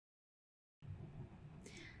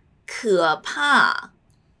可怕，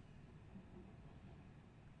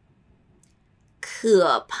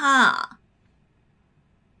可怕，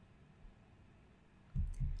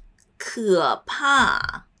可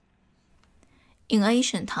怕。In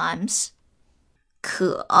ancient times,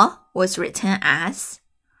 可 was written as.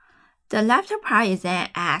 The left part is an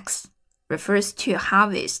X, refers to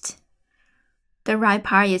harvest. The right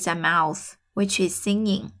part is a mouth, which is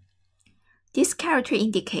singing. This character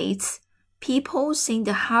indicates people sing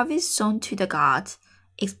the harvest song to the gods,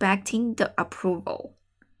 expecting the approval.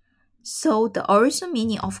 So the original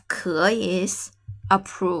meaning of 可 is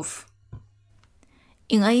approve.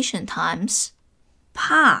 In ancient times,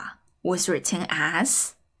 怕 was written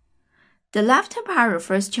as. The left part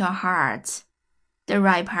refers to a heart. The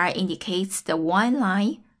right part indicates the white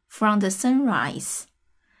line from the sunrise.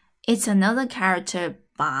 It's another character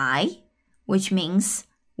by, which means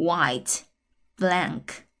white,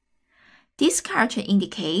 blank. This character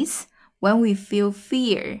indicates when we feel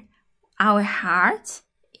fear, our heart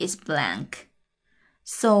is blank.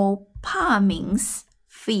 So 怕 means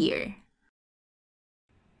fear.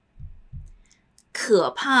 可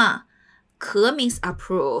怕 可 means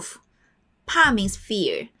approve. 怕 means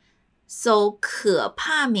fear. So 可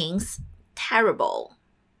怕 means terrible.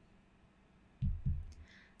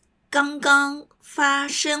 刚刚发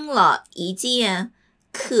生了一件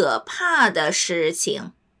可怕的事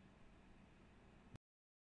情。